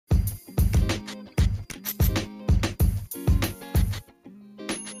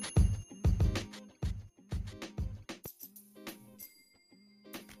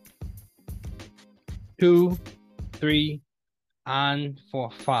2, 3, and for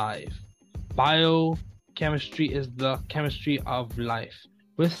 5. Biochemistry is the chemistry of life.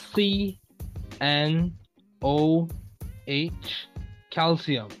 With CnOH,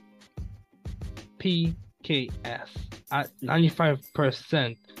 calcium, pKs at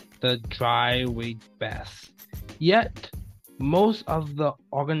 95%, the dry weight best. Yet, most of the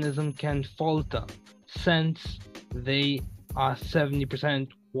organism can falter since they are 70%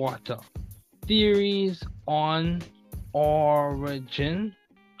 water. Theories on origin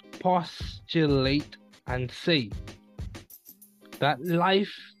postulate and say that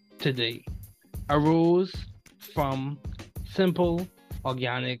life today arose from simple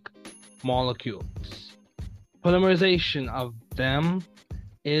organic molecules. Polymerization of them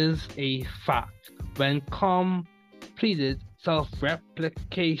is a fact when completed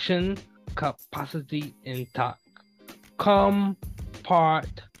self-replication capacity intact.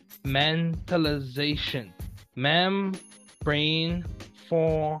 Compartmentalization, membrane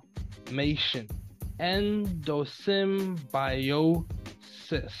formation,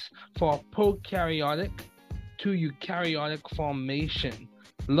 endosymbiosis for prokaryotic to eukaryotic formation.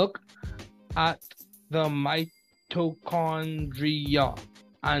 Look at the mitochondria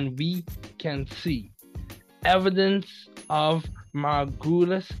and we can see evidence of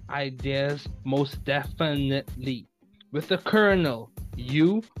Margulis ideas most definitely. With the kernel,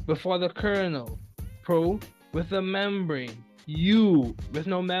 U before the kernel, pro with the membrane, U with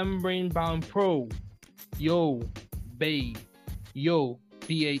no membrane bound pro, yo, BAE,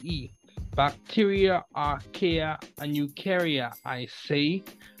 bacteria, archaea, and eukarya, I say,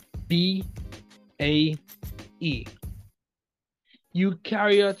 BAE.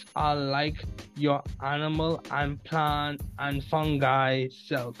 Eukaryotes are like your animal and plant and fungi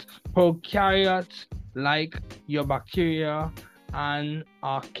cells. Prokaryotes like your bacteria and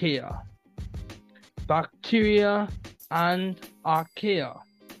archaea. Bacteria and archaea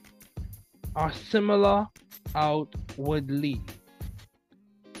are similar outwardly,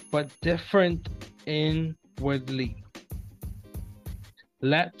 but different inwardly.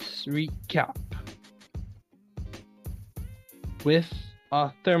 Let's recap with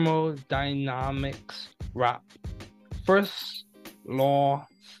a thermodynamics wrap. First law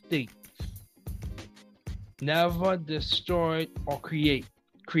states, never destroyed or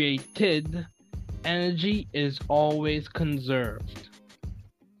created, energy is always conserved.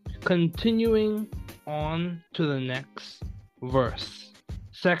 Continuing on to the next verse.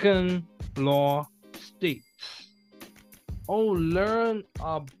 Second law states, learn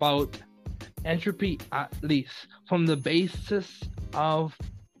about entropy at least from the basis of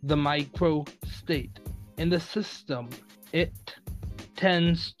the micro state. In the system, it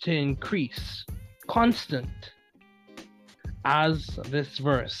tends to increase. Constant, as this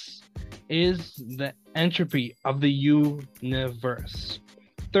verse, is the entropy of the universe.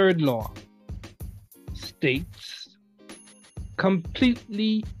 Third law states,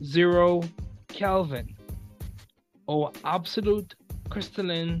 completely zero Kelvin, or absolute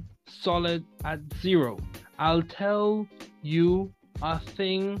crystalline solid at zero. I'll tell you a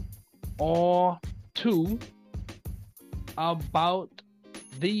thing or two about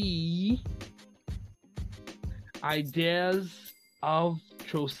the ideas of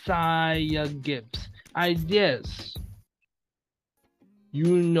Josiah Gibbs. Ideas.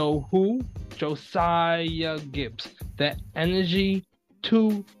 You know who? Josiah Gibbs. The energy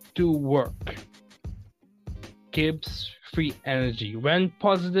to do work. Gibbs free energy. When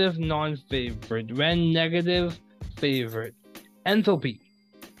positive, non-favored. When negative, favored. Enthalpy.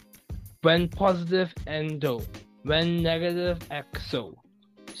 When positive, endo. When negative, exo.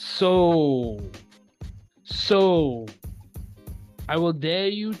 So, I will dare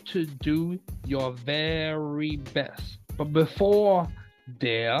you to do your very best. But before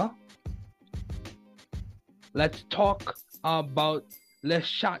there, let's talk about Le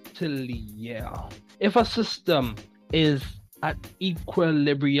Chatelier. If a system is at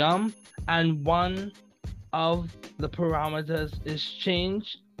equilibrium and one of the parameters is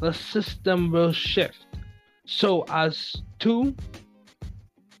changed, the system will shift so as to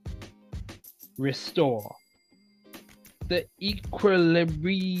restore the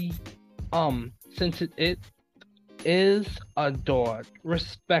equilibrium, since it is adored,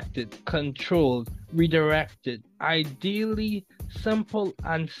 respected, controlled, redirected, ideally simple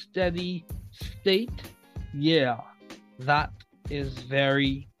and steady state. Yeah, that is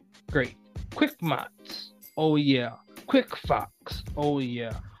very great. Quick maths, oh yeah. Quick facts, oh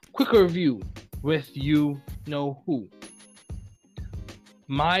yeah. Quick review with you know who.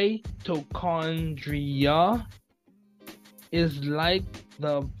 Mitochondria is like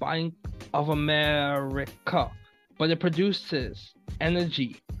the of America, but it produces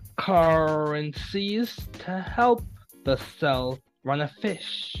energy, currencies to help the cell run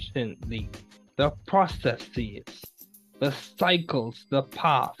efficiently. The processes, the cycles, the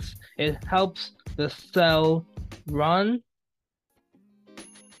paths. It helps the cell run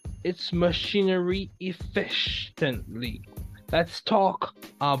its machinery efficiently. Let's talk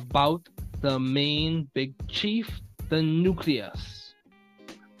about the main big chief, the nucleus,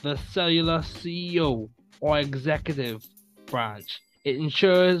 the cellular CEO or executive branch. It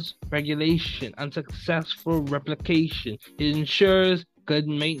ensures regulation and successful replication. It ensures good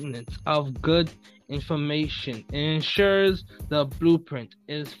maintenance of good information. It ensures the blueprint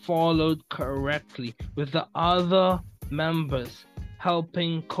is followed correctly with the other members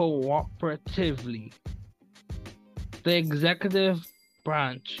helping cooperatively. The executive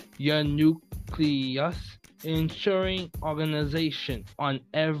branch, your nucleus, ensuring organization on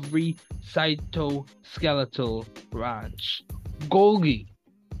every cytoskeletal branch. Golgi,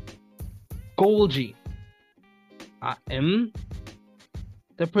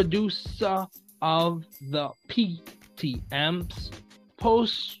 the producer of the PTMs,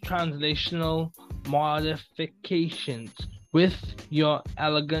 post-translational modifications with your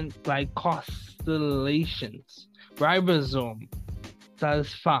elegant glycosylations. Ribosome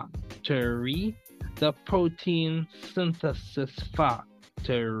satisfactory, the protein synthesis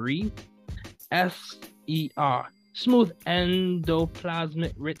factory. SER, smooth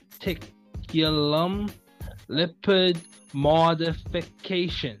endoplasmic reticulum, lipid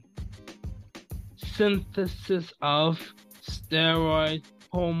modification, synthesis of steroid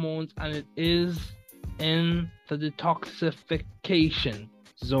hormones, and it is in the detoxification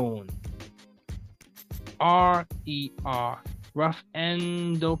zone. RER, rough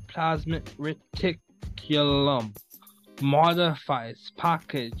endoplasmic reticulum, modifies,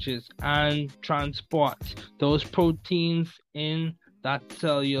 packages, and transports those proteins in that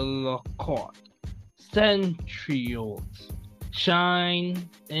cellular cord. Centrioles shine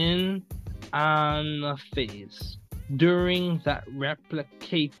in anaphase during that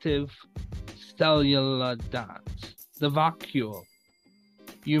replicative cellular dance. The vacuole,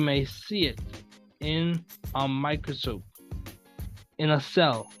 you may see it in a microscope, in a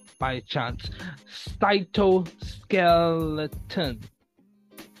cell by chance. Cytoskeleton,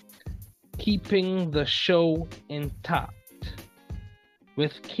 keeping the show intact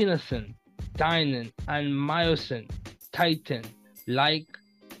with kinesin, dynein, and myosin, titin, like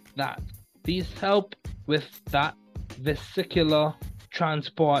that. These help with that vesicular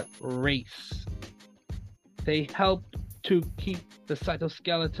transport race. They help to keep the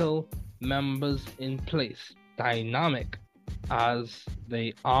cytoskeletal members in place, dynamic as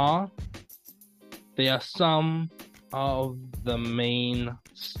they are some of the main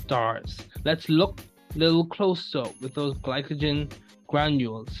stars. Let's look a little closer with those glycogen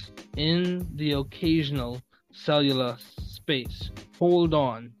granules in the occasional cellular space. Hold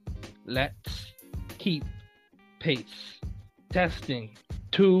on, let's keep pace. Testing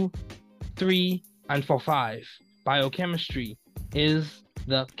 2, 3, and for 5. Biochemistry is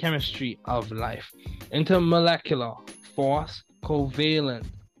the chemistry of life. Intermolecular force, covalent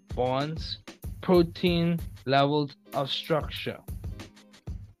bonds, protein levels of structure.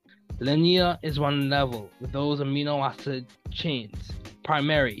 Linear is one level with those amino acid chains.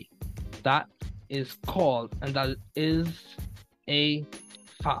 Primary, that is called, and that is a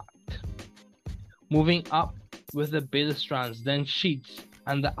fact. Moving up with the beta strands, then sheets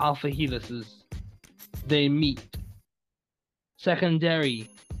and the alpha helices, they meet. Secondary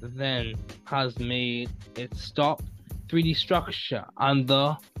then has made its stop. 3D structure and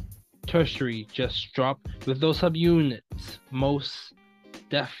the tertiary just drop with those subunits. Most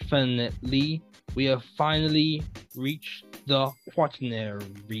definitely, we have finally reached the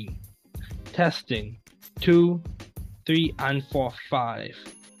quaternary. Testing 2, 3, and 4, 5.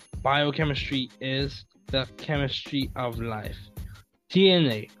 Biochemistry is the chemistry of life.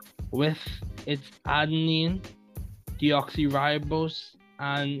 DNA with its adenine, deoxyribose,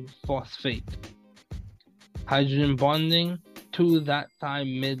 and phosphate. Hydrogen bonding to that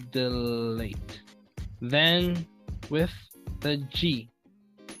thymidylate. Then with the G,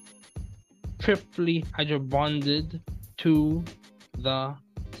 triply hydrobonded to the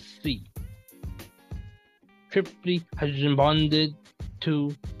C. Triply hydrogen bonded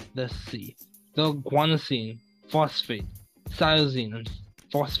to the C. The guanosine, phosphate, cytosine, and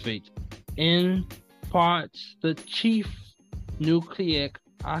phosphate. In parts, the chief nucleic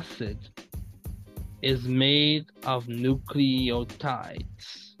acid is made of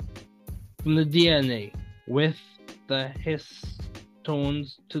nucleotides from the DNA with the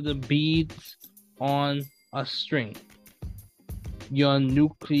tones to the beads on a string. Your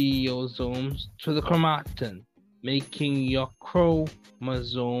nucleosomes to the chromatin, making your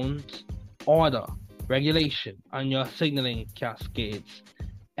chromosomes order, regulation, and your signaling cascades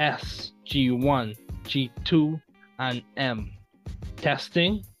S, G1, G2, and M.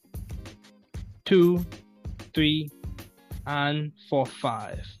 Testing 2, 3, and 4,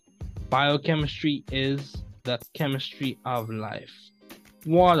 5. Biochemistry is the chemistry of life.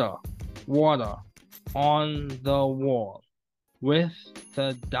 Water, water on the wall with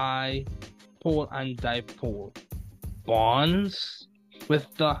the dipole and dipole. Bonds with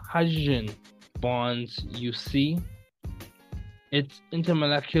the hydrogen bonds you see. Its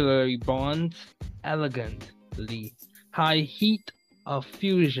intermolecular bonds elegantly. High heat of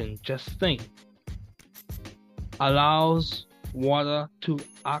fusion, just think, allows water to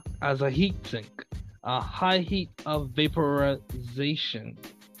act as a heat sink. A high heat of vaporization.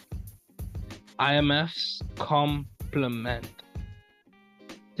 IMFs complement.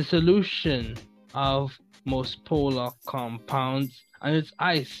 Dissolution of most polar compounds, and its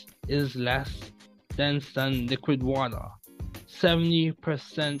ice is less dense than liquid water.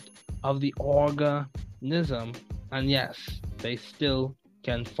 70% of the organism, and yes, they still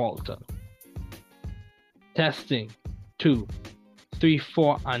can falter. Testing 2, 3,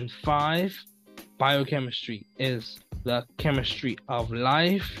 4, and 5. Biochemistry is the chemistry of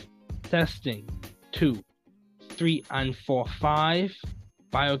life. Testing 2, 3, and 4, 5.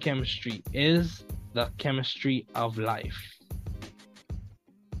 Biochemistry is the chemistry of life.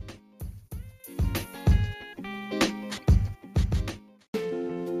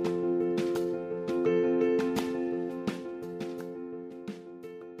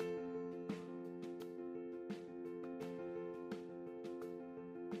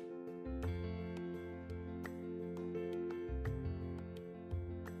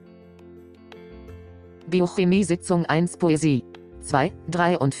 Biochemie Sitzung 1 Poesie 2,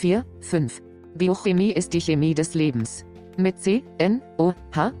 3 und 4, 5. Biochemie ist die Chemie des Lebens. Mit C, N, O,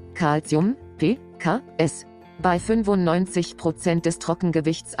 H, Calcium, P, K, S. Bei 95% des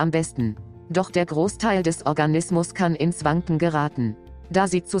Trockengewichts am besten. Doch der Großteil des Organismus kann ins Wanken geraten, da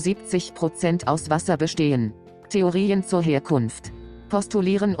sie zu 70% aus Wasser bestehen. Theorien zur Herkunft.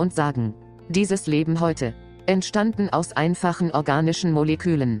 Postulieren und sagen. Dieses Leben heute. Entstanden aus einfachen organischen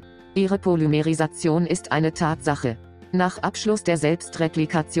Molekülen. Ihre Polymerisation ist eine Tatsache. Nach Abschluss der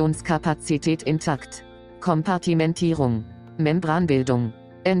Selbstreplikationskapazität intakt. Kompartimentierung. Membranbildung.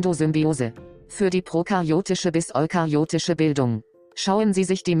 Endosymbiose. Für die prokaryotische bis eukaryotische Bildung. Schauen Sie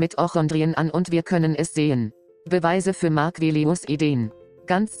sich die Mitochondrien an und wir können es sehen. Beweise für Marquelius Ideen.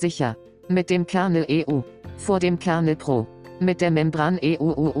 Ganz sicher. Mit dem Kernel EU. Vor dem Kernel Pro. Mit der Membran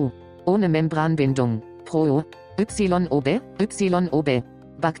EUUU. Ohne Membranbindung. Pro. YOB.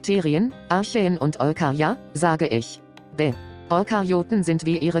 Bakterien, Archaeen und Eukarya, sage ich. B. Eukaryoten sind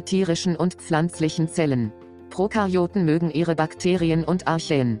wie ihre tierischen und pflanzlichen Zellen. Prokaryoten mögen ihre Bakterien und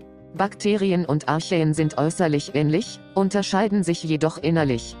Archaeen. Bakterien und Archaeen sind äußerlich ähnlich, unterscheiden sich jedoch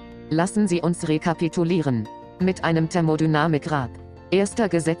innerlich. Lassen Sie uns rekapitulieren. Mit einem Thermodynamikrad. Erster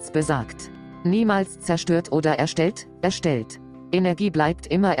Gesetz besagt. Niemals zerstört oder erstellt. Energie bleibt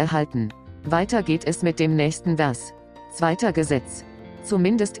immer erhalten. Weiter geht es mit dem nächsten Vers. Zweiter Gesetz.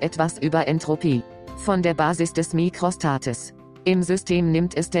 Zumindest etwas über Entropie. Von der Basis des Mikrostates. Im System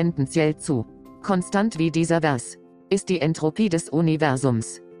nimmt es tendenziell zu. Konstant wie dieser Vers. Ist die Entropie des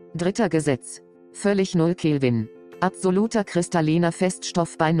Universums. Dritter Gesetz. Völlig 0 Kelvin. Absoluter kristalliner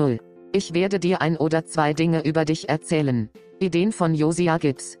Feststoff bei 0. Ich werde dir 1 oder 2 Dinge über dich erzählen. Ideen von Josiah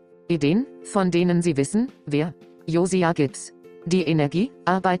Gibbs. Ideen, von denen Sie wissen, wer? Josiah Gibbs. Die Energie,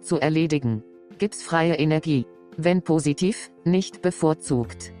 Arbeit zu erledigen. Gibbs freie Energie. Wenn positiv, nicht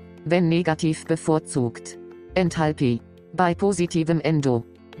bevorzugt. Wenn negativ bevorzugt. Enthalpie. Bei positivem Endo.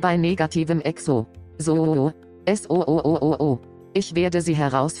 Bei negativem Exo. So. SOOOO. Ich werde Sie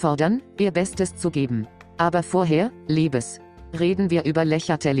herausfordern, Ihr Bestes zu geben. Aber vorher, Liebes. Reden wir über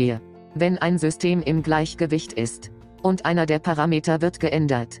Lechatelier. Wenn ein System im Gleichgewicht ist. Und einer der Parameter wird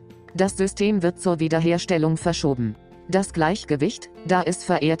geändert. Das System wird zur Wiederherstellung verschoben. Das Gleichgewicht, da es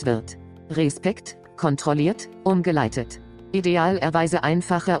verehrt wird. Respekt. Kontrolliert, umgeleitet. Idealerweise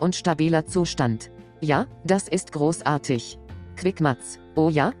einfacher und stabiler Zustand. Ja, das ist großartig. Quickmatz. Oh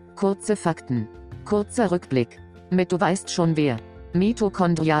ja, kurze Fakten. Kurzer Rückblick. Mit du weißt schon wer.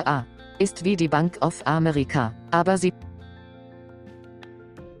 Mitochondria A. Ist wie die Bank of America, aber sie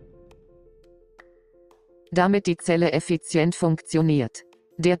damit die Zelle effizient funktioniert.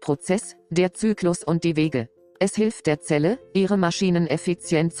 Der Prozess, der Zyklus und die Wege. Es hilft der Zelle, ihre Maschinen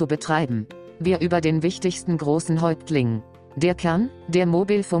effizient zu betreiben. Wir über den wichtigsten großen Häuptling. Der Kern, der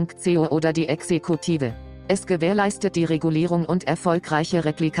Mobilfunk-CEO oder die Exekutive. Es gewährleistet die Regulierung und erfolgreiche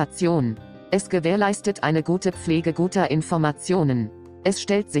Replikation. Es gewährleistet eine gute Pflege guter Informationen. Es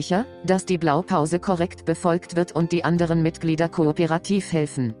stellt sicher, dass die Blaupause korrekt befolgt wird und die anderen Mitglieder kooperativ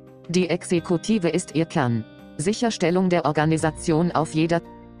helfen. Die Exekutive ist ihr Kern. Sicherstellung der Organisation auf jeder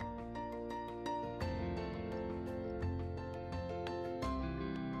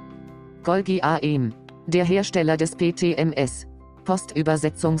Golgi AM. Der Hersteller des PTMS.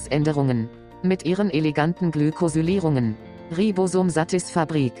 Postübersetzungsänderungen. Mit ihren eleganten Glykosylierungen.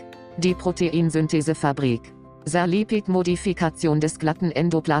 Ribosom-Satis-Fabrik. Die Proteinsynthesefabrik. Salipid-Modifikation des glatten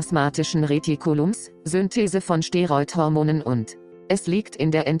endoplasmatischen Retikulums, Synthese von Steroidhormonen und es liegt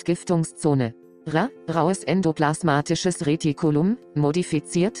in der Entgiftungszone. Raues endoplasmatisches Retikulum,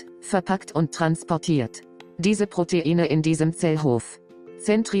 modifiziert, verpackt und transportiert. Diese Proteine in diesem Zellhof.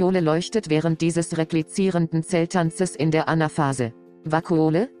 Zentriole leuchtet während dieses replizierenden Zelltanzes in der Anaphase.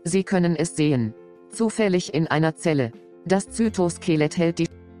 Vakuole, Sie können es sehen. Zufällig in einer Zelle. Das Zytoskelett hält die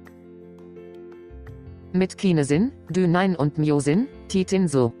mit Kinesin, Dynein und Myosin, Titin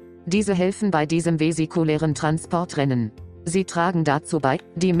so. Diese helfen bei diesem vesikulären Transportrennen. Sie tragen dazu bei,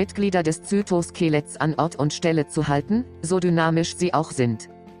 die Mitglieder des Zytoskeletts an Ort und Stelle zu halten, so dynamisch sie auch sind.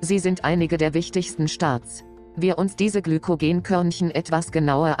 Sie sind einige der wichtigsten Starts. Wir uns diese Glykogenkörnchen etwas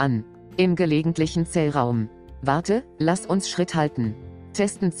genauer an. Im gelegentlichen Zellraum. Warte, lass uns Schritt halten.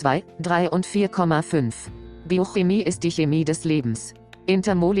 Testen 2, 3 und 4,5. Biochemie ist die Chemie des Lebens.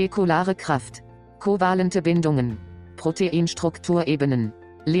 Intermolekulare Kraft. Kovalente Bindungen. Proteinstrukturebenen.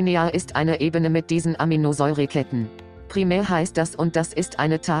 Linear ist eine Ebene mit diesen Aminosäureketten. Primär heißt das und das ist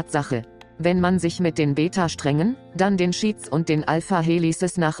eine Tatsache. Wenn man sich mit den Beta-Strängen, dann den Sheets und den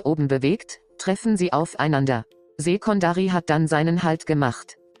Alpha-Helices nach oben bewegt, treffen sie aufeinander. Sekundari hat dann seinen Halt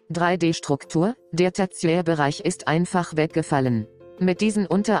gemacht. 3D-Struktur, der Tertiärbereich ist einfach weggefallen. Mit diesen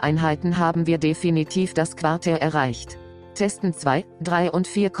Untereinheiten haben wir definitiv das Quartär erreicht. Testen 2, 3 und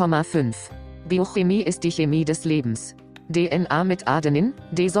 4,5. Biochemie ist die Chemie des Lebens. DNA mit Adenin,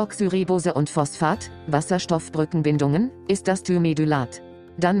 Desoxyribose und Phosphat, Wasserstoffbrückenbindungen, ist das Thiamedylat.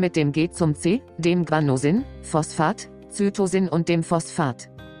 Dann mit dem G zum C, dem Guanosin, Phosphat, Zytosin und dem Phosphat.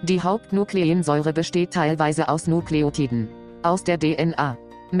 Die Hauptnukleinsäure besteht teilweise aus Nukleotiden. Aus der DNA.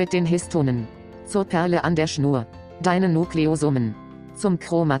 Mit den Histonen. Zur Perle an der Schnur. Deine Nukleosomen. Zum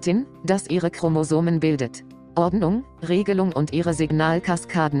Chromatin, das ihre Chromosomen bildet. Ordnung, Regelung und ihre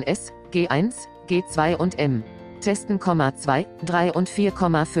Signalkaskaden S, G1, G2 und M. Testen, 2, 3 und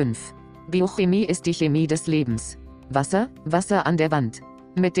 4,5. Biochemie ist die Chemie des Lebens. Wasser an der Wand.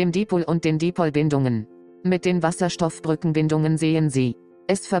 Mit dem Dipol und den Dipolbindungen. Mit den Wasserstoffbrückenbindungen sehen Sie.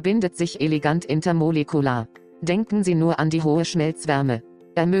 Es verbindet sich elegant intermolekular. Denken Sie nur an die hohe Schmelzwärme.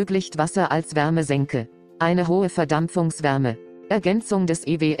 Ermöglicht Wasser als Wärmesenke. Eine hohe Verdampfungswärme. Ergänzung des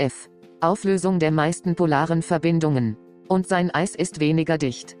IWF. Auflösung der meisten polaren Verbindungen. Und sein Eis ist weniger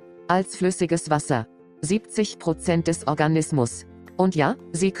dicht als flüssiges Wasser. 70% des Organismus. Und ja,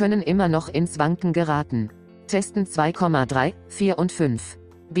 Sie können immer noch ins Wanken geraten. Testen 2,3, 4 und 5.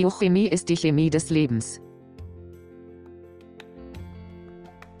 Biochemie ist die Chemie des Lebens.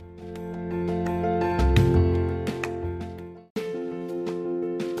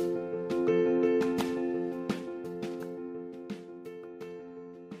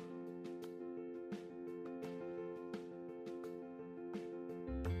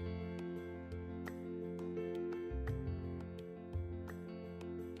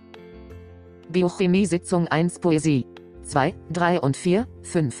 Biochemie Sitzung 1 Poesie. 2, 3 und 4,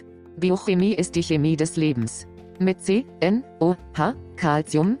 5. Biochemie ist die Chemie des Lebens. Mit C, N, O, H,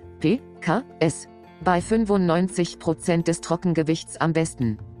 Calcium, P, K, S. Bei 95% des Trockengewichts am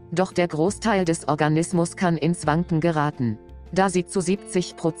besten. Doch der Großteil des Organismus kann ins Wanken geraten. Da sie zu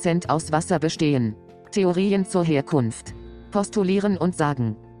 70% aus Wasser bestehen. Theorien zur Herkunft. Postulieren und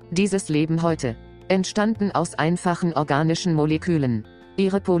sagen. Dieses Leben heute. Entstanden aus einfachen organischen Molekülen.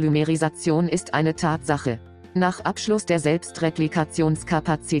 Ihre Polymerisation ist eine Tatsache. Nach Abschluss der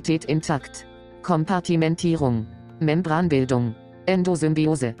Selbstreplikationskapazität intakt. Kompartimentierung. Membranbildung.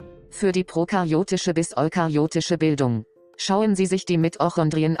 Endosymbiose. Für die prokaryotische bis eukaryotische Bildung. Schauen Sie sich die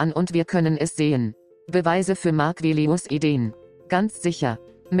Mitochondrien an und wir können es sehen. Beweise für Mark-Velius-Ideen. Ganz sicher.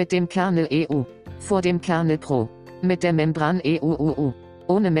 Mit dem Kernel EU. Vor dem Kernel Pro. Mit der Membran EUUU.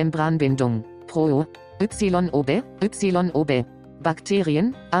 Ohne Membranbindung. Pro. YOB.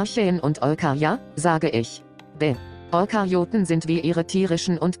 Bakterien, Archaeen und Eukarya, sage ich. B. Eukaryoten sind wie ihre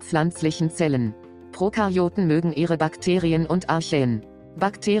tierischen und pflanzlichen Zellen. Prokaryoten mögen ihre Bakterien und Archaeen.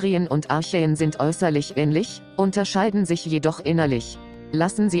 Bakterien und Archaeen sind äußerlich ähnlich, unterscheiden sich jedoch innerlich.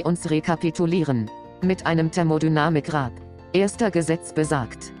 Lassen Sie uns rekapitulieren. Mit einem Thermodynamikrad. Erster Gesetz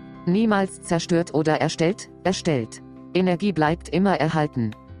besagt: niemals zerstört oder erstellt. Energie bleibt immer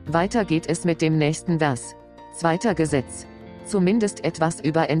erhalten. Weiter geht es mit dem nächsten Vers. Zweiter Gesetz. Zumindest etwas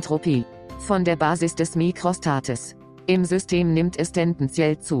über Entropie. Von der Basis des Mikrostates. Im System nimmt es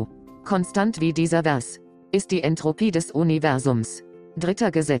tendenziell zu. Konstant wie dieser Vers ist die Entropie des Universums.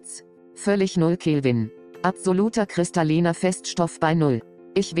 Dritter Gesetz. Völlig null Kelvin. Absoluter kristalliner Feststoff bei Null.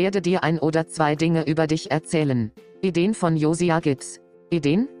 Ich werde dir 1 oder 2 Dinge über dich erzählen. Ideen von Josiah Gibbs.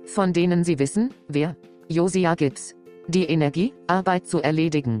 Ideen, von denen Sie wissen, wer? Josiah Gibbs. Die Energie, Arbeit zu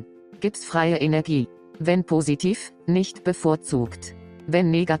erledigen. Gibbs freie Energie. Wenn positiv, nicht bevorzugt. Wenn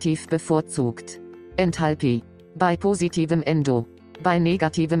negativ bevorzugt. Enthalpie. Bei positivem Endo. Bei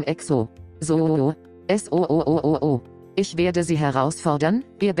negativem Exo. So. So. Ich werde Sie herausfordern,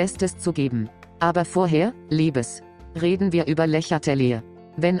 Ihr Bestes zu geben. Aber vorher, Liebes, reden wir über Lächertelier.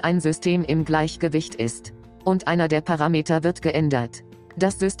 Wenn ein System im Gleichgewicht ist und einer der Parameter wird geändert,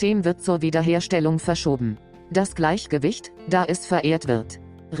 das System wird zur Wiederherstellung verschoben. Das Gleichgewicht, da es verehrt wird.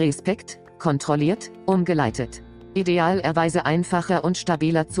 Respekt, kontrolliert, umgeleitet. Idealerweise einfacher und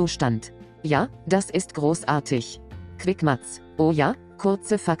stabiler Zustand. Ja, das ist großartig. Quickmatz. Oh ja,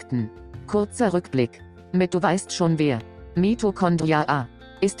 kurze Fakten. Kurzer Rückblick. Mit du weißt schon wer. Mitochondria A.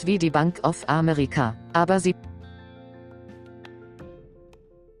 Ist wie die Bank of America, aber sie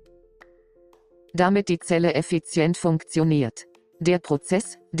damit die Zelle effizient funktioniert. Der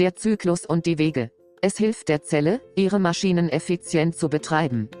Prozess, der Zyklus und die Wege. Es hilft der Zelle, ihre Maschinen effizient zu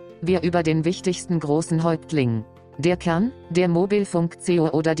betreiben. Wir über den wichtigsten großen Häuptling. Der Kern, der Mobilfunktion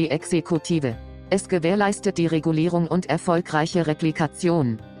oder die Exekutive. Es gewährleistet die Regulierung und erfolgreiche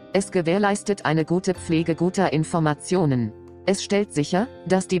Replikation. Es gewährleistet eine gute Pflege guter Informationen. Es stellt sicher,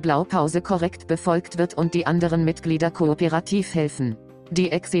 dass die Blaupause korrekt befolgt wird und die anderen Mitglieder kooperativ helfen. Die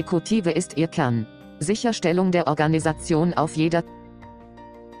Exekutive ist ihr Kern. Sicherstellung der Organisation auf jeder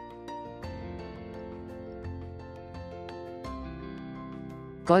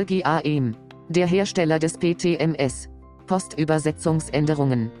Golgi AM, der Hersteller des PTMS.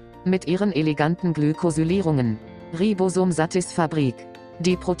 Postübersetzungsänderungen. Mit ihren eleganten Glykosylierungen. Ribosom-Satis-Fabrik.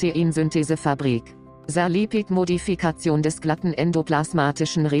 Die Proteinsynthesefabrik. Salipid-Modifikation des glatten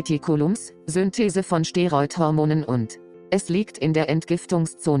endoplasmatischen Retikulums, Synthese von Steroidhormonen und es liegt in der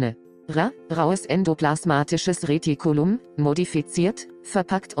Entgiftungszone. Raues endoplasmatisches Retikulum, modifiziert,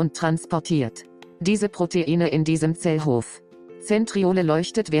 verpackt und transportiert. Diese Proteine in diesem Zellhof. Zentriole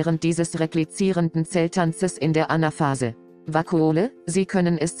leuchtet während dieses replizierenden Zelltanzes in der Anaphase. Vakuole, Sie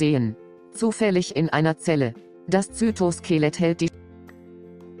können es sehen. Zufällig in einer Zelle. Das Zytoskelett hält die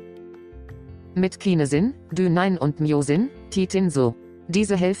mit Kinesin, Dynein und Myosin, Titin so.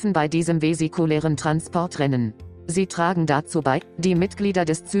 Diese helfen bei diesem vesikulären Transportrennen. Sie tragen dazu bei, die Mitglieder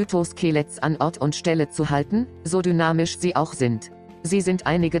des Zytoskeletts an Ort und Stelle zu halten, so dynamisch sie auch sind. Sie sind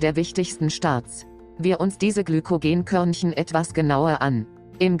einige der wichtigsten Starts. Wir uns diese Glykogenkörnchen etwas genauer an.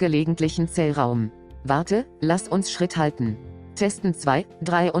 Im gelegentlichen Zellraum. Warte, lass uns Schritt halten. Testen 2,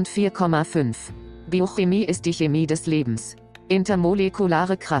 3 und 4,5. Biochemie ist die Chemie des Lebens.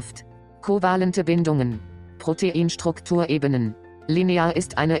 Intermolekulare Kraft. Kovalente Bindungen. Proteinstrukturebenen. Linear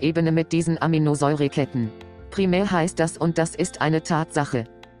ist eine Ebene mit diesen Aminosäureketten. Primär heißt das und das ist eine Tatsache.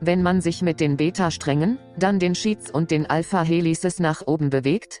 Wenn man sich mit den Beta-Strängen, dann den Sheets und den Alpha-Helices nach oben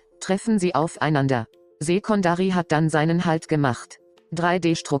bewegt, treffen sie aufeinander. Sekundari hat dann seinen Halt gemacht.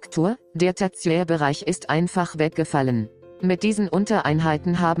 3D-Struktur, der Tertiärbereich ist einfach weggefallen. Mit diesen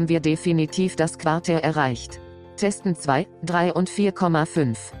Untereinheiten haben wir definitiv das Quartär erreicht. Testen 2, 3 und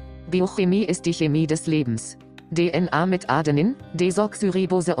 4,5. Biochemie ist die Chemie des Lebens. DNA mit Adenin,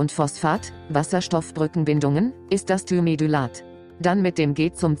 Desoxyribose und Phosphat, Wasserstoffbrückenbindungen, ist das Thiamedylat. Dann mit dem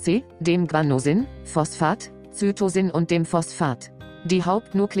G zum C, dem Guanosin, Phosphat, Cytosin und dem Phosphat. Die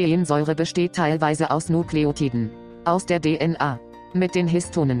Hauptnukleinsäure besteht teilweise aus Nukleotiden. Aus der DNA. Mit den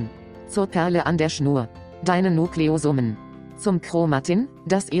Histonen. Zur Perle an der Schnur. Deine Nukleosomen. Zum Chromatin,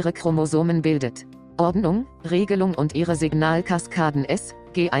 das ihre Chromosomen bildet. Ordnung, Regelung und ihre Signalkaskaden S,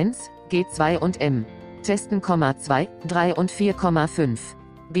 G1, G2 und M. Testen, 2, 3 und 4,5.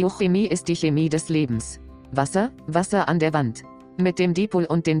 Biochemie ist die Chemie des Lebens. Wasser an der Wand. Mit dem Dipol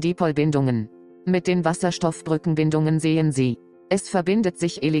und den Dipolbindungen. Mit den Wasserstoffbrückenbindungen sehen Sie. Es verbindet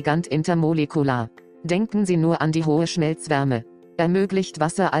sich elegant intermolekular. Denken Sie nur an die hohe Schmelzwärme. Ermöglicht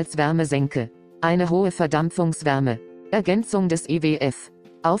Wasser als Wärmesenke. Eine hohe Verdampfungswärme. Ergänzung des IWF.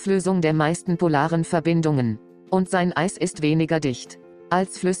 Auflösung der meisten polaren Verbindungen. Und sein Eis ist weniger dicht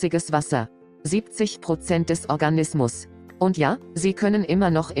als flüssiges Wasser. 70% des Organismus. Und ja, Sie können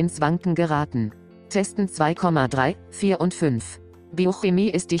immer noch ins Wanken geraten. Testen 2,3, 4 und 5. Biochemie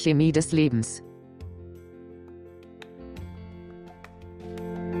ist die Chemie des Lebens.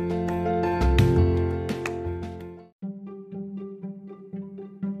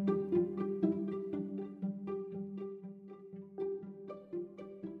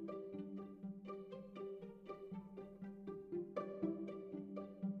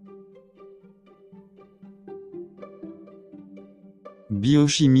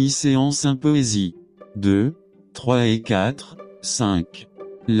 Biochimie séance 1 poésie. 2, 3 et 4, 5.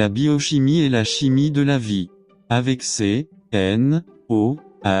 La biochimie est la chimie de la vie. Avec C, N, O,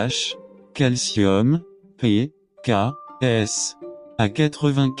 H, calcium, P, K, S. À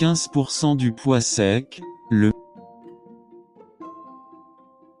 95% du poids sec,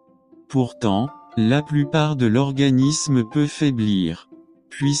 Pourtant, la plupart de l'organisme peut faiblir,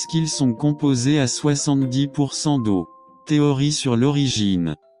 puisqu'ils sont composés à 70% d'eau. Théorie sur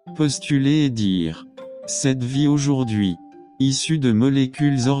l'origine. Postuler et dire. Cette vie aujourd'hui, issue de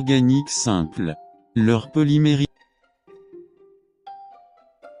molécules organiques simples, leur polymérisation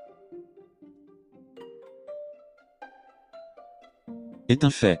est un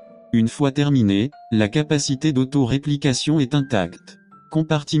fait. Une fois terminée, la capacité d'auto-réplication est intacte.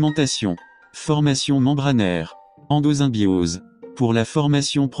 Compartimentation. Formation membranaire. Endosymbiose. Pour la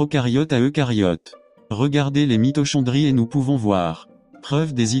formation prokaryote à eucaryote. Regardez les mitochondries et nous pouvons voir.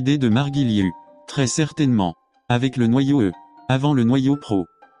 Preuve des idées de Marguilieu. Très certainement. Avec le noyau E. Avant le noyau pro.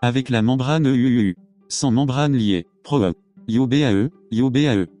 Avec la membrane EUU. Sans membrane liée. Pro-E. IOBAE,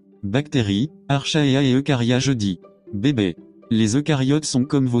 IOBAE. Bactéries, Archaea et Eucarya je dis. Bébé. Les eucaryotes sont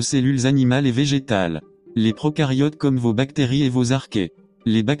comme vos cellules animales et végétales. Les prokaryotes comme vos bactéries et vos archées.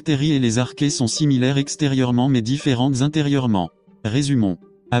 Les bactéries et les archées sont similaires extérieurement mais différentes intérieurement. Résumons.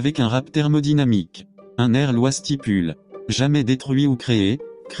 Avec un rap thermodynamique. Un air loi stipule. Jamais détruit ou créé,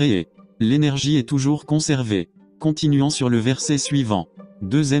 créé. L'énergie est toujours conservée. Continuons sur le verset suivant.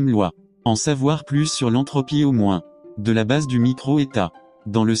 Deuxième loi. En savoir plus sur l'entropie au moins. De la base du micro-état.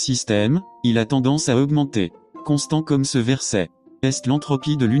 Dans le système, il a tendance à augmenter. Constant comme ce verset. Est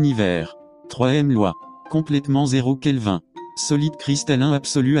l'entropie de l'univers. Troisième loi. Complètement 0 Kelvin. Solide cristallin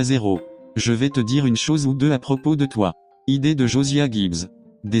absolu à 0. Je vais te dire une chose ou deux à propos de toi. Idée de Josiah Gibbs.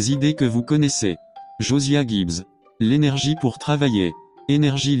 Des idées que vous connaissez. Josiah Gibbs. L'énergie pour travailler.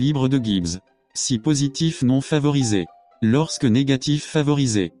 Énergie libre de Gibbs. Si positif non favorisé. Lorsque négatif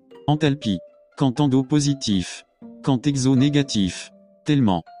favorisé. Enthalpie. Quand endo positif. Quand exo négatif.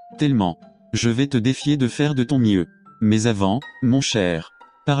 Tellement. Tellement. Je vais te défier de faire de ton mieux. Mais avant, mon cher.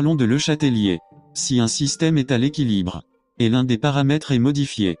 Parlons de Le Chatelier. Si un système est à l'équilibre, et l'un des paramètres est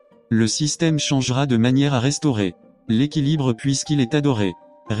modifié, le système changera de manière à restaurer l'équilibre puisqu'il est adoré,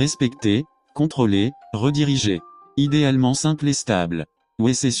 respecté, contrôlé, redirigé. Idéalement simple et stable.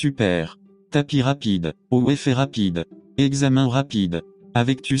 Ouais c'est super. Tapis rapide, ouais fait rapide. Examen rapide.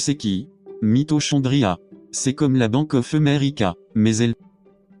 Avec tu sais qui? Mitochondria. C'est comme la Bank of America, mais elle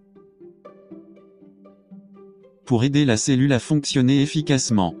pour aider la cellule à fonctionner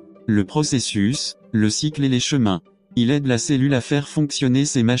efficacement. Le processus, le cycle et les chemins. Il aide la cellule à faire fonctionner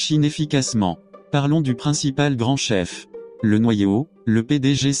ses machines efficacement. Parlons du principal grand chef. Le noyau, le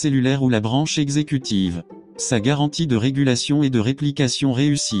PDG cellulaire ou la branche exécutive. Sa garantie de régulation et de réplication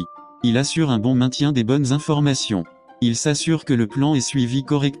réussie. Il assure un bon maintien des bonnes informations. Il s'assure que le plan est suivi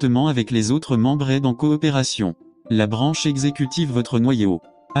correctement avec les autres membres et en coopération. La branche exécutive votre noyau.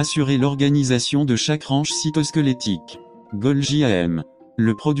 Assurer l'organisation de chaque range cytosquelettique. Golgi AM.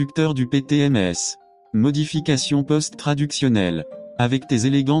 Le producteur du PTMS. Modification post-traductionnelle. Avec tes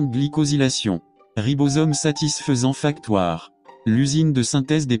élégantes glycosylations. Ribosome satisfaisant factoire. L'usine de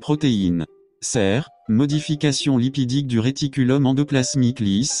synthèse des protéines. SER. Modification lipidique du réticulum endoplasmique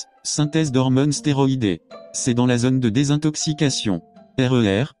lisse. Synthèse d'hormones stéroïdées. C'est dans la zone de désintoxication.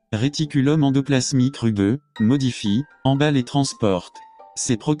 RER. Réticulum endoplasmique rugueux. Modifie, emballe et transporte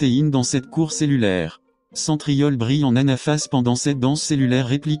ces protéines dans cette cour cellulaire. Centriole brille en anaphase pendant cette danse cellulaire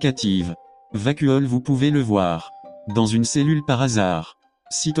réplicative. Vacuole vous pouvez le voir. Dans une cellule par hasard.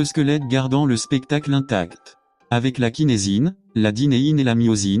 Cytosquelette gardant le spectacle intact. Avec la kinésine, la dynéine et la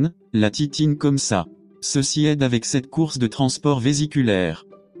myosine, la titine comme ça. Ceci aide avec cette course de transport vésiculaire.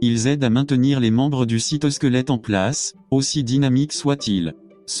 Ils aident à maintenir les membres du cytosquelette en place, aussi dynamiques soient-ils.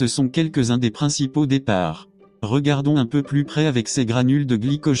 Ce sont quelques-uns des principaux départs. Regardons un peu plus près avec ces granules de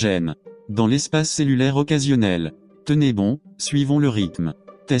glycogène. Dans l'espace cellulaire occasionnel. Tenez bon, suivons le rythme.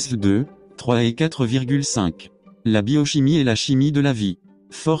 Test 2, 3 et 4,5. La biochimie et la chimie de la vie.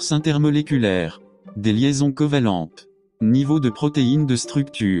 Force intermoléculaire. Des liaisons covalentes. Niveau de protéines de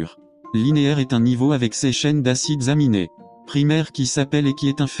structure. Linéaire est un niveau avec ses chaînes d'acides aminés. Primaire qui s'appelle et qui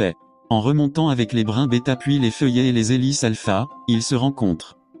est un fait. En remontant avec les brins bêta puis les feuillets et les hélices alpha, ils se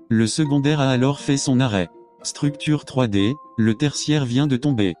rencontrent. Le secondaire a alors fait son arrêt. Structure 3D, le tertiaire vient de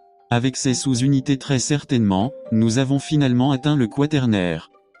tomber. Avec ses sous-unités très certainement, nous avons finalement atteint le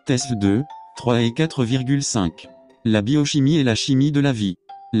quaternaire. Test 2, 3 et 4,5. La biochimie et la chimie de la vie.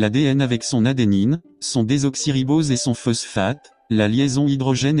 L'ADN avec son adénine, son désoxyribose et son phosphate, la liaison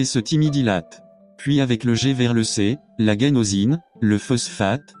hydrogène et ce thymidylate. puis avec le G vers le C, la guanosine, le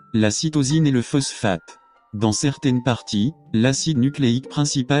phosphate, la cytosine et le phosphate. Dans certaines parties, l'acide nucléique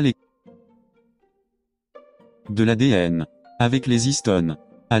principal est de l'ADN. Avec les histones.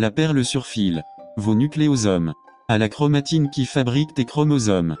 À la perle sur fil. Vos nucléosomes. À la chromatine qui fabrique tes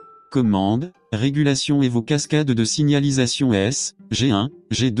chromosomes. Commande, régulation et vos cascades de signalisation S, G1,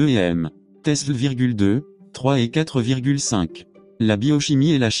 G2 et M. Test 2, 3 et 4,5. La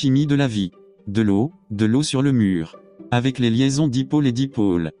biochimie et la chimie de la vie. De l'eau sur le mur. Avec les liaisons dipôle et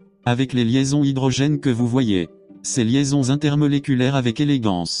dipôle. Avec les liaisons hydrogène que vous voyez. Ces liaisons intermoléculaires avec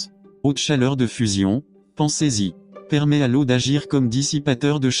élégance. Haute chaleur de fusion, pensez-y. Permet à l'eau d'agir comme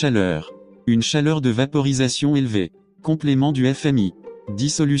dissipateur de chaleur. Une chaleur de vaporisation élevée. Complément du FMI.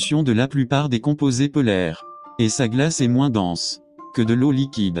 Dissolution de la plupart des composés polaires. Et sa glace est moins dense que de l'eau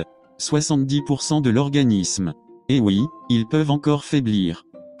liquide. 70% de l'organisme. Et oui, ils peuvent encore faiblir.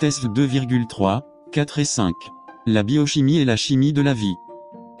 Test 2,3, 4 et 5. La biochimie et la chimie de la vie.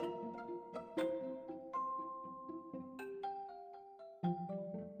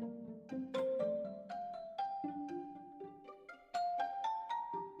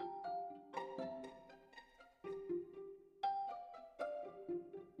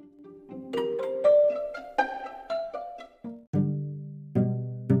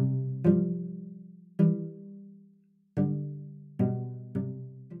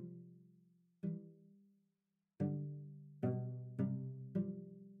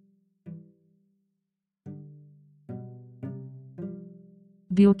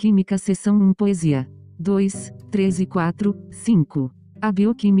 Bioquímica Seção 1 Poesia. 2, 3 e 4, 5. A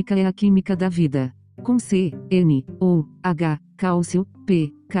bioquímica é a química da vida. Com C, N, O, H, cálcio,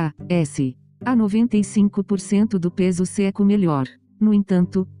 P, K, S. A 95% do peso seco melhor. No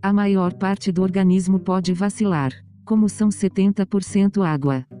entanto, a maior parte do organismo pode vacilar. Como são 70%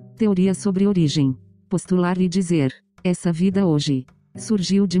 água. Teoria sobre origem. Postular e dizer. Essa vida hoje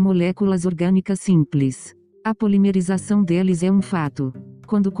surgiu de moléculas orgânicas simples. A polimerização deles é um fato.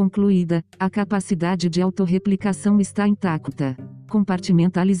 Quando concluída, a capacidade de autorreplicação está intacta.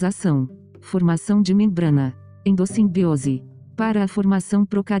 Compartimentalização. Formação de membrana. Endossimbiose. Para a formação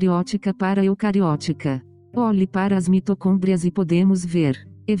procariótica para eucariótica. Olhe para as mitocôndrias e podemos ver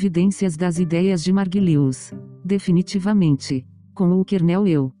evidências das ideias de Margulius. Definitivamente. Com o kernel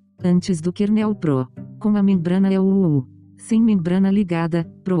eu. Antes do kernel pro. Com a membrana é o UU. Sem membrana ligada,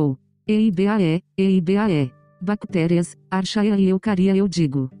 pro. EIBAE. Bactérias, archaea e eucaria eu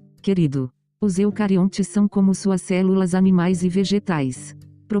digo. Querido. Os eucariontes são como suas células animais e vegetais.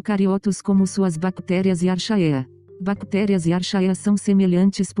 Procariotos como suas bactérias e archaea. Bactérias e archaea são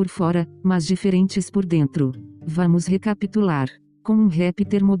semelhantes por fora, mas diferentes por dentro. Vamos recapitular. Com um rap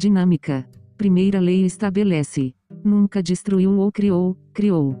termodinâmica. Primeira lei estabelece. Nunca destruiu ou criou.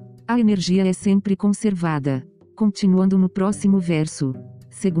 A energia é sempre conservada. Continuando no próximo verso.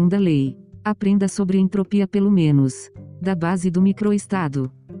 Segunda lei. Aprenda sobre entropia pelo menos. Da base do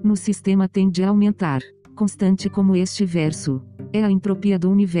microestado. No sistema tende a aumentar. Constante como este verso. É a entropia do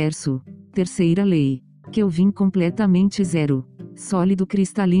universo. Terceira lei. Kelvin completamente zero. Sólido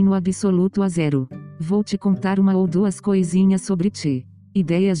cristalino absoluto a zero. Vou te contar uma ou duas coisinhas sobre ti.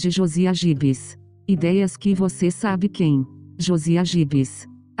 Ideias de Josiah Gibbs. Ideias que você sabe quem. Josiah Gibbs.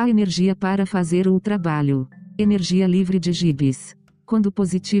 A energia para fazer o trabalho. Energia livre de Gibbs. Quando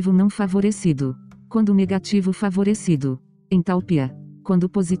positivo não favorecido. Quando negativo favorecido. Entalpia. Quando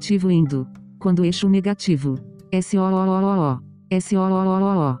positivo indo. Quando eixo negativo. SOOOO.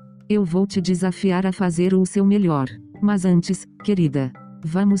 SOOOO. Eu vou te desafiar a fazer o seu melhor. Mas antes, querida,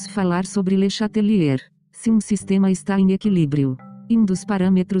 vamos falar sobre Le Chatelier. Se um sistema está em equilíbrio, e um dos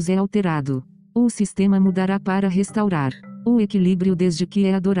parâmetros é alterado, o sistema mudará para restaurar o equilíbrio desde que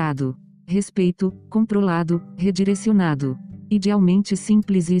é adorado. Respeito, controlado, redirecionado. Idealmente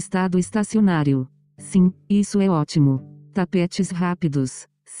simples e estado estacionário. Sim, isso é ótimo. Tapetes rápidos.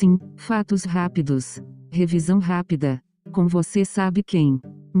 Sim, fatos rápidos. Revisão rápida. Com você sabe quem.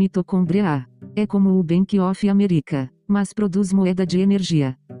 Mitocôndria. É como o Bank of America, mas produz moeda de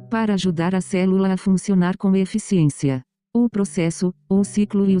energia. Para ajudar a célula a funcionar com eficiência. O processo, o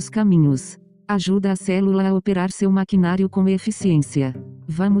ciclo e os caminhos. Ajuda a célula a operar seu maquinário com eficiência.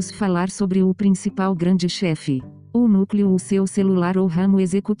 Vamos falar sobre o principal grande chefe. O núcleo, o seu celular ou ramo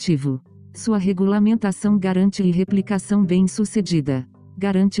executivo. Sua regulamentação garante e replicação bem-sucedida.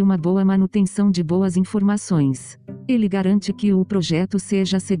 Garante uma boa manutenção de boas informações. Ele garante que o projeto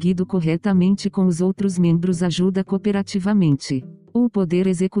seja seguido corretamente com os outros membros, ajuda cooperativamente. O poder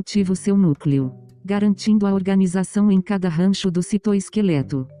executivo, seu núcleo. Garantindo a organização em cada rancho do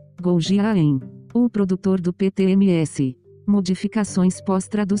citoesqueleto. Golgi Aen. O produtor do PTMS. Modificações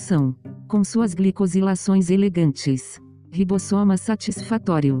pós-tradução. com suas glicosilações elegantes. Ribossoma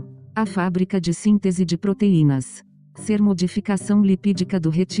satisfatório. A fábrica de síntese de proteínas. Ser modificação lipídica do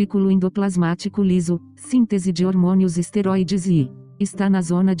retículo endoplasmático liso, síntese de hormônios esteroides e está na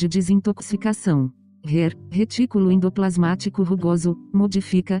zona de desintoxicação. Retículo endoplasmático rugoso,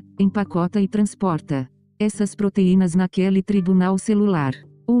 modifica, empacota e transporta essas proteínas naquele tribunal celular.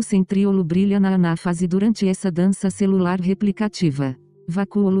 O centríolo brilha na anáfase durante essa dança celular replicativa.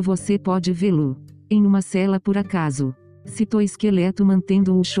 Vacúolo você pode vê-lo em uma cela por acaso. Citoesqueleto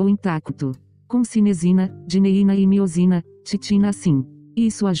mantendo o show intacto. Com cinesina, dineína e miosina, titina assim.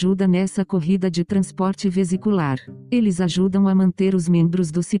 Isso ajuda nessa corrida de transporte vesicular. Eles ajudam a manter os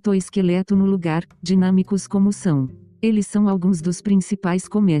membros do citoesqueleto no lugar, dinâmicos como são. Eles são alguns dos principais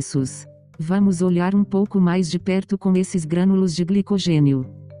começos. Vamos olhar um pouco mais de perto com esses grânulos de glicogênio.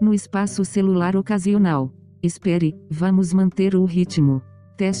 No espaço celular ocasional. Espere, vamos manter o ritmo.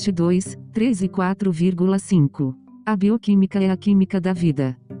 Teste 2, 3 e 4,5. A bioquímica é a química da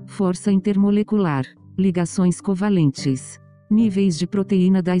vida. Força intermolecular. Ligações covalentes. Níveis de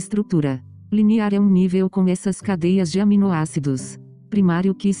proteína da estrutura. Linear é um nível com essas cadeias de aminoácidos.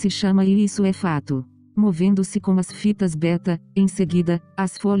 Primário que se chama e isso é fato. Movendo-se com as fitas beta, em seguida,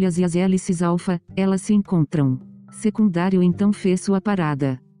 as folhas e as hélices alfa, elas se encontram. Secundário então fez sua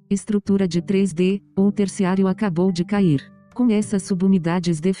parada. Estrutura de 3D, ou terciário acabou de cair. Com essas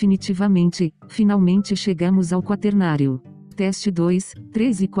subunidades definitivamente, finalmente chegamos ao quaternário. Teste 2,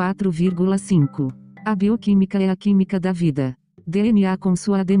 3 e 4,5. A bioquímica é a química da vida. DNA com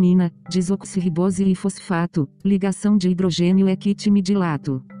sua adenina, desoxirribose e fosfato, ligação de hidrogênio é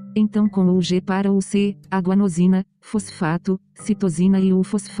quitimidilato. Então com o G para o C, a guanosina, fosfato, citosina e o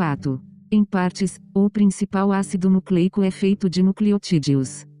fosfato. Em partes, o principal ácido nucleico é feito de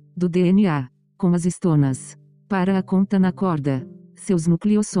nucleotídeos do DNA, com as histonas. Para a conta na corda. Seus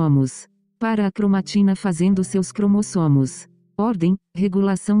nucleossomos. Para a cromatina fazendo seus cromossomos. Ordem,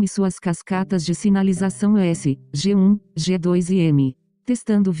 regulação e suas cascatas de sinalização S, G1, G2 e M.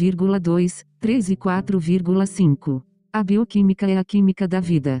 Testando, 2, 3 e 4,5. A bioquímica é a química da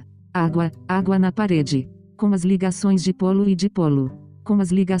vida. Água na parede. Com as ligações de polo e dipolo. Com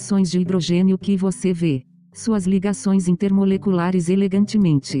as ligações de hidrogênio que você vê. Suas ligações intermoleculares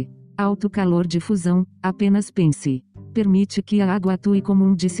elegantemente. Alto calor de fusão, apenas pense. Permite que a água atue como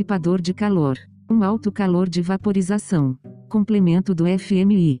um dissipador de calor. Um alto calor de vaporização. Complemento do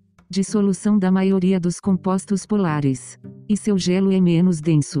FMI. Dissolução da maioria dos compostos polares. E seu gelo é menos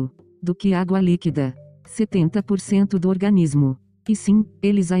denso do que água líquida. 70% do organismo. E sim,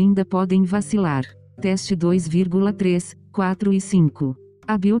 eles ainda podem vacilar. Teste 2,3, 4 e 5.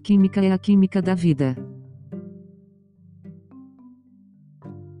 A bioquímica é a química da vida.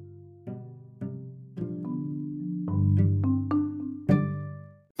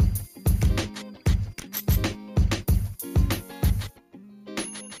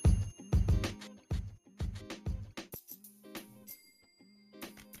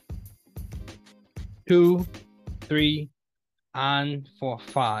 Two, 3, and 4,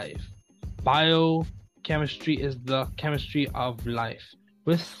 5. Biochemistry is the chemistry of life.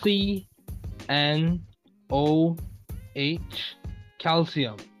 With C, N, O, H,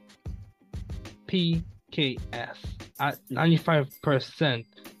 calcium, PKS, at 95%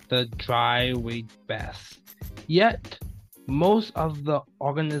 the dry weight best. Yet, most of the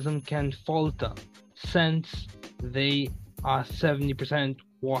organism can falter since they are 70%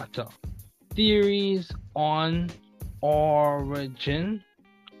 water. Theories on origin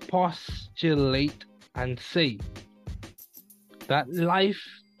postulate and say that life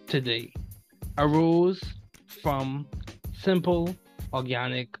today arose from simple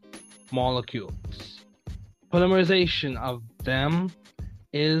organic molecules. Polymerization of them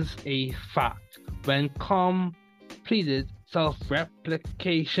is a fact when completed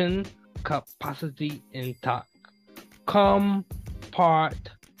self-replication capacity intact.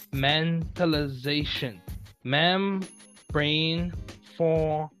 Compartmentalization, membrane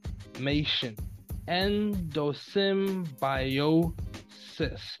formation,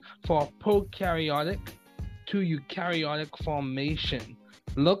 endosymbiosis for prokaryotic to eukaryotic formation.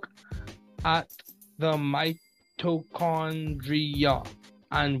 Look at the mitochondria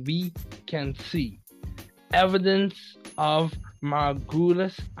and we can see evidence of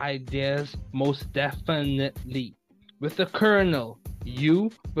Margulis' ideas most definitely. With the kernel,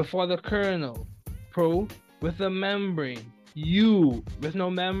 U before the kernel, pro with the membrane, U with no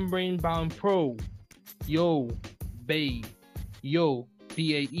membrane bound pro, yo, BAE,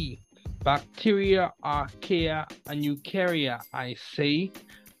 bacteria, archaea, and eukarya, I say,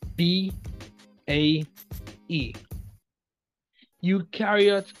 BAE.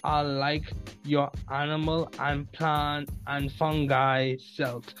 Eukaryotes are like your animal and plant and fungi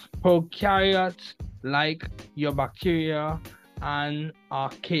cells. Prokaryotes like your bacteria and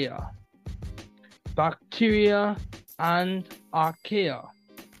archaea. Bacteria and archaea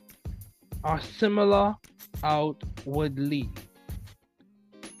are similar outwardly,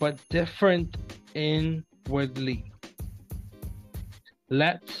 but different inwardly.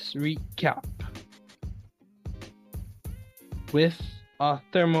 Let's recap with a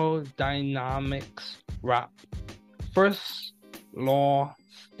thermodynamics wrap. First law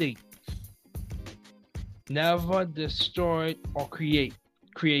states, never destroyed or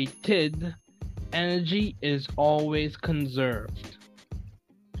created, energy is always conserved.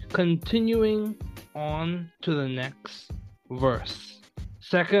 Continuing on to the next verse.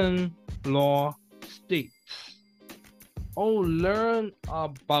 Second law states, learn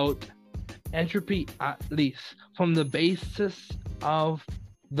about entropy at least from the basis of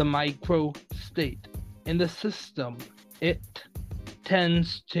the micro state. In the system, it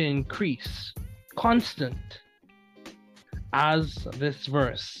tends to increase. Constant, as this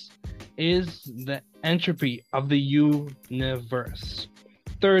verse, is the entropy of the universe.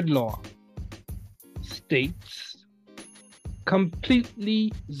 Third law states,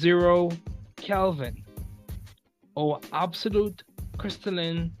 completely zero Kelvin, or absolute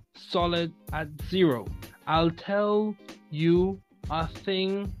crystalline solid at zero. I'll tell you a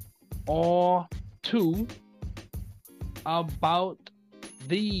thing or two about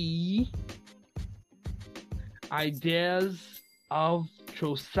the ideas of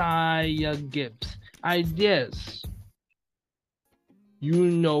Josiah Gibbs. Ideas. You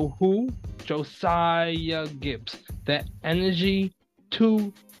know who? Josiah Gibbs. The energy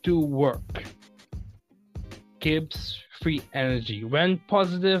to do work. Gibbs free energy. When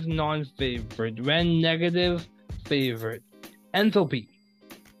positive, non-favored. When negative, favored. Enthalpy.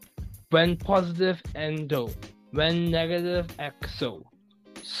 When positive, endo. When negative, exo.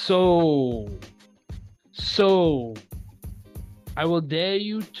 So I will dare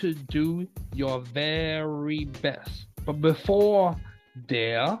you to do your very best. But before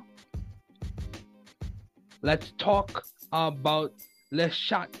there, let's talk about Le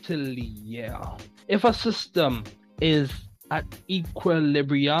Chatelier. If a system is at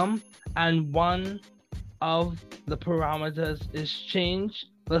equilibrium and one of the parameters is changed,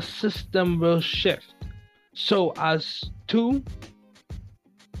 the system will shift so as to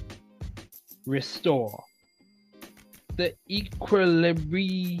restore the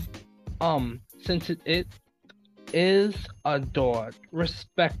equilibrium, since it is adored,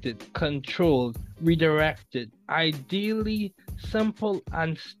 respected, controlled, redirected, ideally simple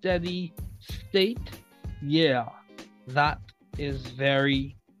and steady state. Yeah, that is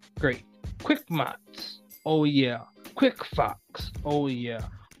very great. Quick maths, oh yeah. Quick facts, oh yeah.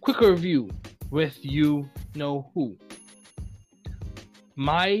 Quick review with you know who.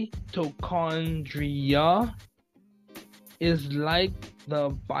 Mitochondria is like the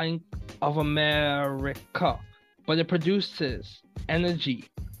Bank of America, but it produces energy,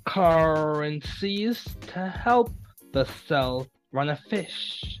 currencies to help the cell run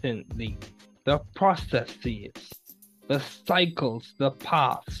efficiently. The processes, the cycles, the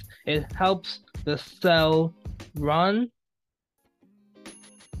paths, it helps the cell run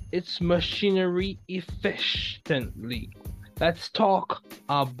its machinery efficiently. Let's talk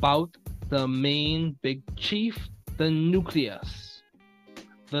about the main big chief, the nucleus,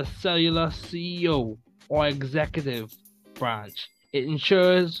 the cellular CEO or executive branch. It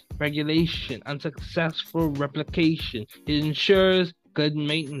ensures regulation and successful replication. It ensures good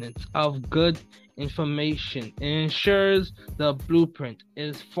maintenance of good information. It ensures the blueprint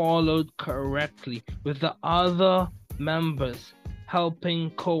is followed correctly with the other members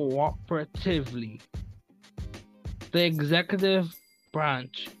helping cooperatively. The executive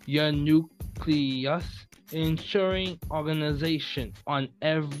branch, your nucleus, ensuring organization on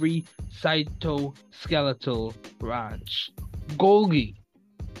every cytoskeletal branch. Golgi,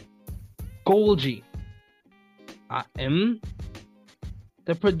 I am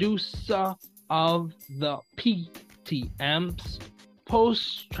the producer of the PTMs,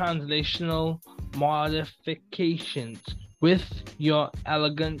 post-translational modifications with your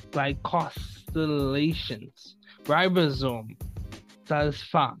elegant glycosylations. Ribosome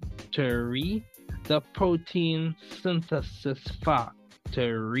satisfactory, the protein synthesis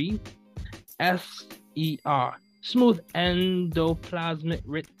factory. SER, smooth endoplasmic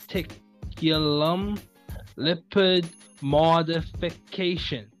reticulum, lipid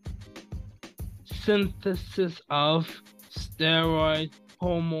modification, synthesis of steroid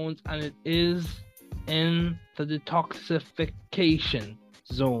hormones, and it is in the detoxification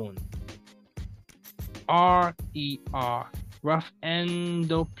zone. RER, rough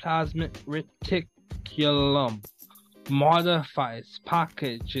endoplasmic reticulum, modifies,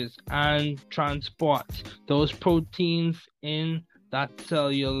 packages, and transports those proteins in that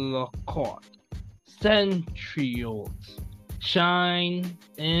cellular cord. Centrioles shine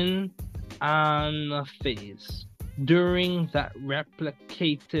in anaphase during that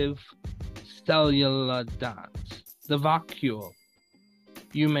replicative cellular dance. The vacuole,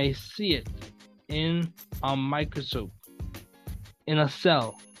 you may see it in a microscope, in a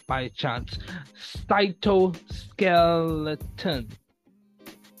cell by chance. Cytoskeleton,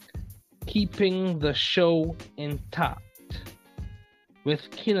 keeping the show intact, with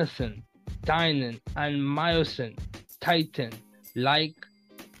kinesin, dynein, and myosin, titin, like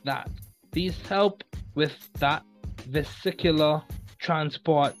that. These help with that vesicular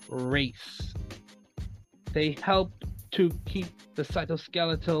transport race. They help to keep the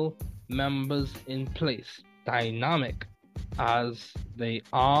cytoskeletal members in place, dynamic as they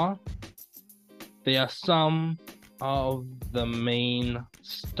are some of the main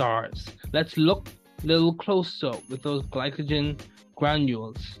stars. Let's look a little closer with those glycogen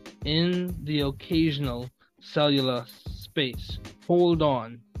granules in the occasional cellular space. Hold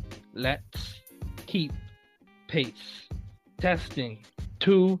on, let's keep pace. Testing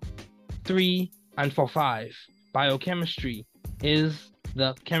 2, 3, and 5. Biochemistry is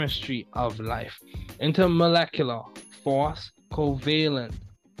the chemistry of life. Intermolecular force, covalent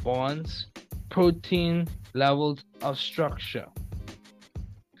bonds, protein levels of structure.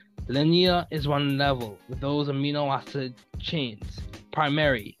 Linear is one level with those amino acid chains.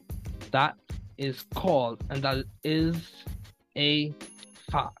 Primary, that is called, and that is a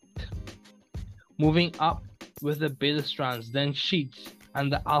fact. Moving up with the beta strands, then sheets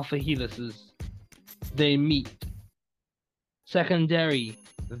and the alpha helices, they meet. Secondary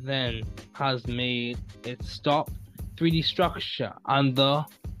then has made its stop. 3D structure, and the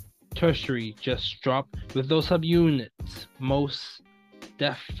tertiary just dropped with those subunits. Most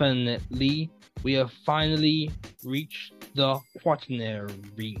definitely, we have finally reached the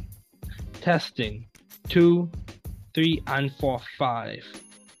quaternary. Testing 2, 3, and 4, 5.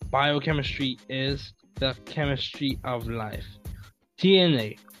 Biochemistry is the chemistry of life.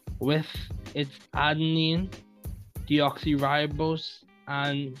 DNA with its adenine, deoxyribose,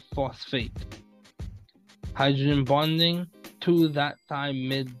 and phosphate. Hydrogen bonding to that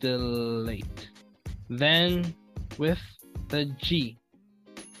thymidylate. Then with the G,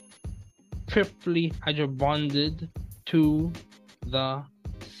 triply hydrobonded to the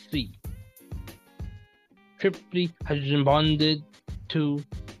C. Triply hydrogen bonded to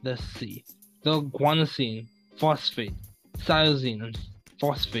the C. The guanosine, phosphate, cytosine, and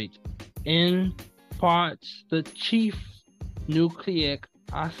phosphate in parts the chief nucleic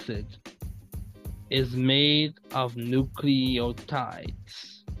acid is made of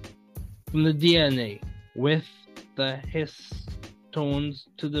nucleotides. From the DNA, with the histones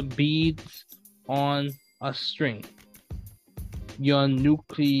to the beads on a string. Your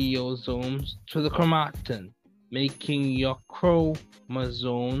nucleosomes to the chromatin, making your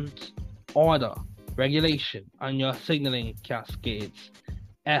chromosomes, order, regulation, and your signaling cascades.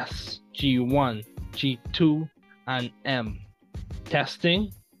 S, G1, G2, and M.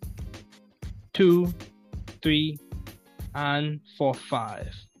 Testing 2, 3, and 4,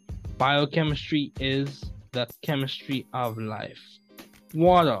 5. Biochemistry is the chemistry of life.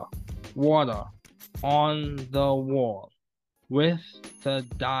 Water on the wall with the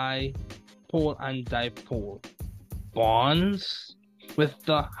dipole and dipole. Bonds with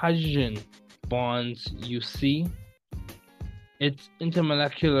the hydrogen bonds you see. Its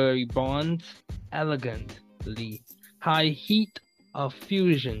intermolecular bonds elegantly. High heat of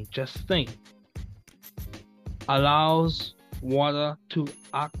fusion, just think, allows water to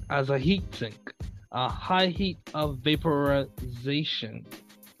act as a heat sink. A high heat of vaporization.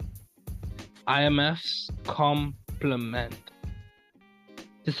 IMFs complement.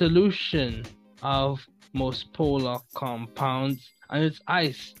 Dissolution of most polar compounds, and its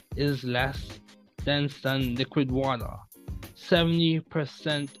ice is less dense than liquid water.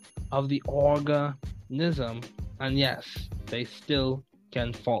 70% of the organism, and yes, they still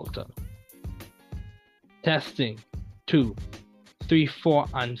can falter. Testing 2, 3, 4,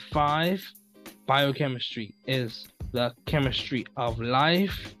 and 5. Biochemistry is the chemistry of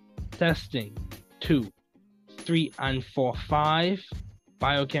life. Testing 2, 3, and 4, 5.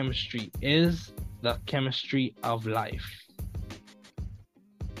 Biochemistry is the chemistry of life.